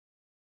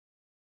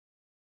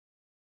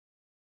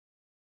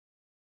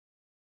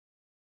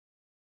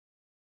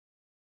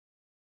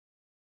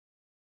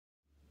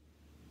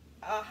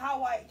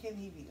how white can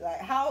he be?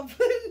 Like, how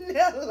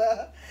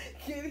vanilla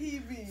can he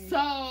be?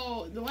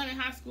 So the one in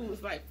high school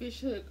was like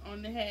fish hook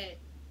on the hat,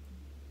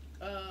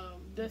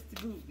 dusty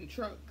boot and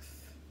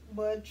trucks.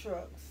 Mud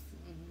trucks.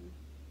 Mm-hmm.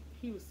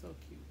 He was so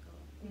cute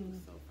though. He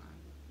was so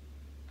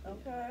fine.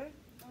 Okay.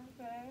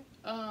 Okay.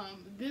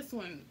 This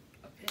one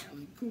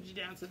apparently coochie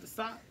down to the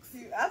socks.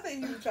 I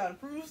think he was trying to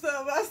prove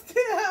something. I'm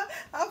still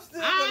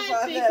gonna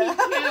find that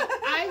out.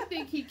 I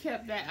think he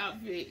kept that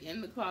outfit in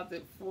the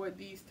closet for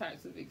these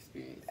types of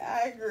experiences.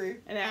 I agree.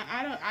 And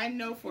I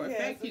know for a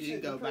fact he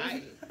didn't go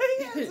buy it.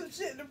 He had some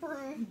shit to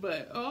prove.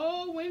 But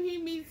when he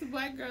meets a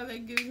black girl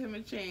that gives him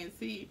a chance,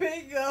 he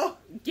bingo.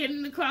 Get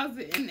in the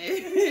closet and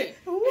then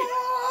what?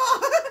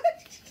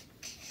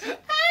 How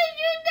did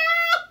you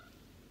know?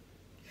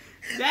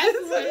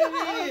 That's what it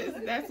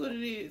is. That's what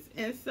it is.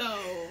 And so,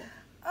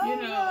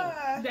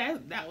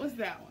 that was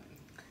that one.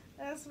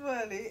 That's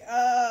funny.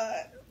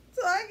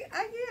 So I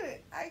get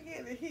it. I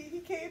get it. He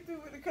came through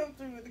with the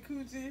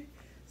coochie.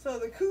 So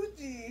the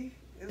coochie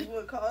is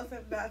what caused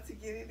him not to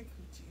get in the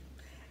coochie.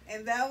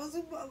 And that was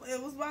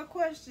my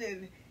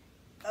question.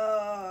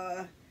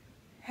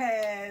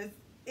 Has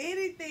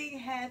anything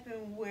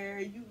happened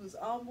where you was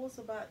almost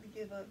about to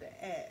give up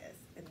the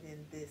ass and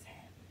then this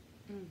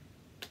happened?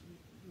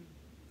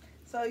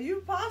 So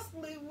you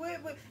possibly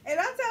went with, and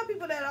I tell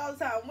people that all the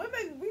time.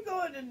 Women, we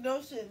go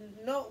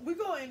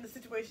in the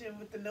situation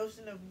with the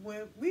notion of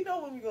when we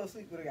know when we go to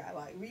sleep with a guy.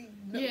 Like we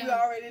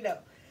already know.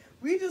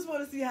 We just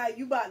want to see how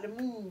you about to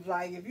move.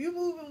 Like if you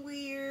moving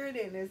weird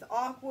and it's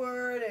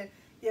awkward, and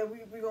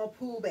we gonna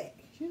pull back.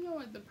 You know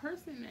what? The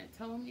person that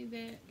told me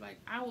that, like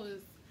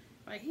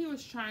he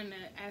was trying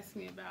to ask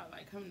me about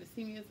like coming to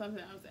see me or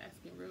something. I was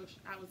acting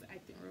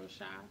real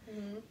shy,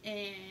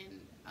 and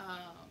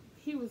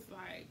he was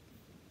like,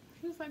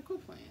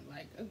 quit playing.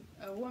 Like,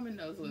 a woman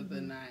knows whether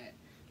or not,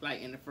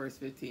 like, in the first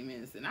 15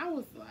 minutes. And I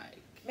was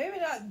like... Maybe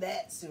not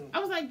that soon. I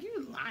was like,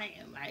 you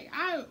lying. Like,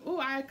 I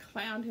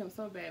clowned him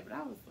so bad. But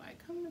I was like,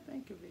 come to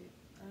think of it.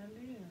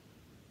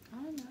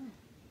 I know.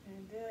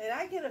 And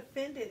I get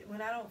offended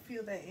when I don't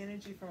feel that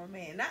energy from a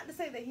man. Not to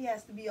say that he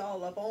has to be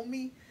all up on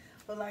me.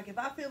 But, like, if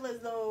I feel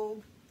as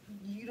though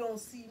you don't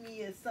see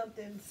me as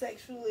something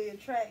sexually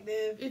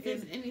attractive... If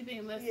there's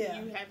anything less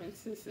than you having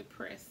to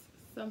suppress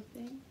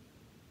something...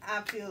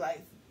 I feel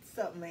like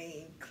something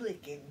ain't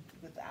clicking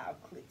with our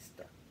click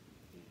stuff.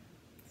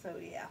 So,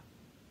 yeah.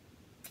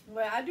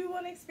 But I do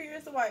want to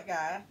experience a white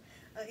guy,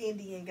 an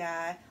Indian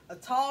guy, a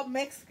tall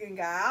Mexican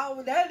guy.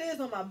 That is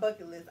on my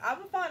bucket list. I'm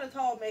going to find a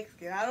tall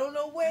Mexican. I don't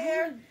know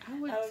where. I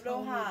don't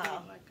know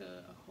how. Like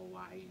a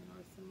Hawaiian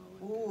or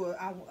Samoan. Ooh,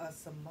 a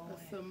Samoan.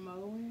 A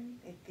Samoan?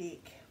 They're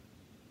thick.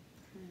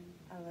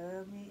 I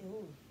love me.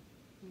 Ooh.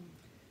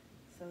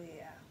 So,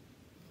 yeah.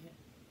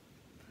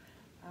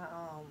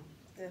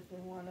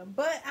 Definitely want to,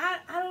 but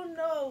I don't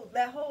know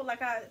that whole,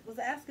 like I was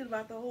asking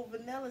about the whole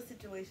vanilla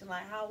situation,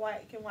 like how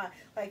white can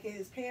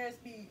his parents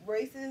be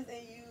racist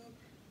and you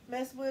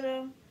mess with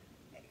him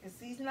because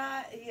he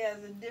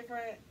has a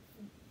different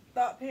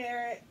thought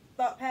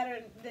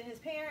pattern than his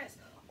parents,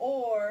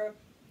 or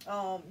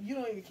you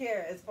don't even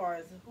care as far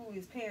as who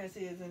his parents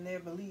is and their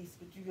beliefs,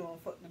 but you gonna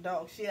fuck the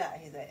dog shit out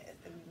of his ass.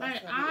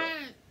 Like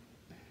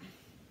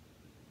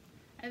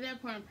at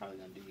that point I'm probably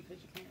gonna do because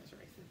your parents are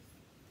racist.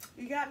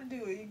 You got to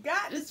do it. You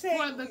got to It's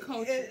for the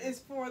culture. It's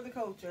for the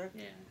culture.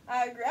 Yeah.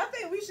 I agree. I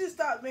think we should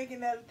start making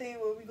that a thing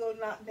where we go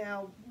knock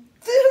down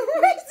the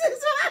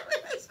racist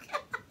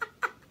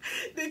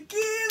the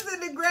kids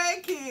and the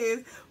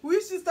grandkids. We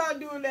should start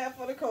doing that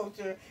for the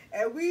culture.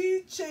 And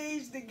we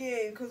change the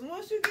game. Because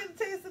once you get a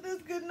taste of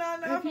this good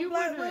nana from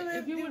black women,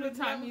 if you would have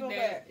taught me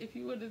that, if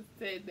you would have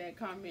said that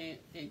comment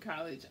in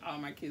college, all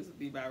my kids would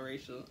be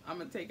biracial, I'm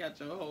going to take out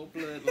your whole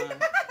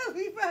bloodline.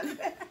 We found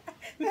that.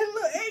 And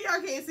look, and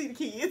y'all can't see the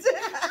kids.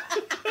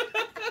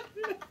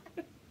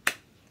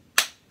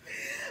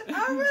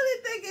 I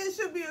really think it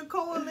should be a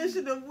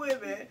coalition of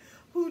women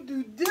who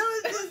due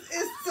diligence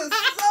is to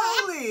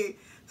solely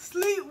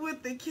sleep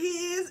with the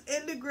kids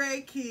and the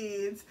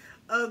grandkids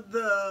of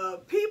the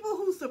people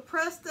who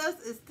suppressed us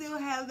and still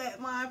have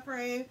that mind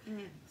frame,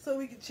 so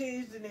we can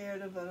change the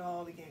narrative of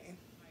all again.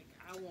 Like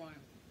I want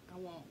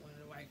one of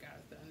the white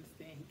guys to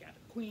understand he got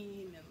a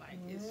queen and like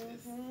it's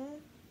just.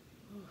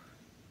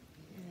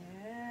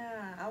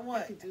 Yeah,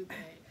 I could do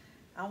that.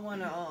 I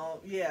want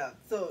to,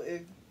 so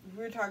if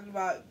we're talking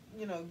about,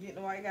 getting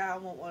a white guy, I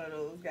want one of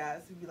those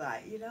guys to be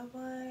like, you know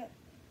what?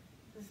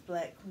 This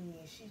black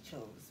queen, she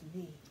chose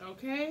me.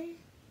 Okay.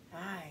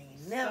 I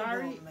ain't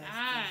never gonna mess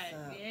this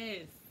up.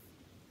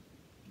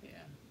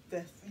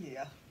 Yes.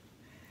 Yeah.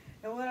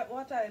 And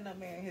watch I end up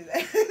marrying his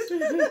ass.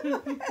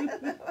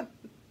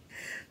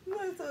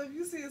 Look, so if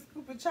you see a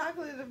scoop of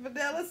chocolate and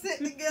vanilla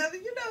sitting together,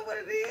 you know what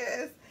it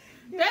is.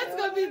 That's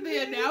going to be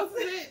the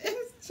announcement.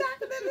 It's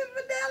chocolate and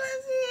vanilla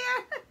is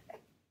here.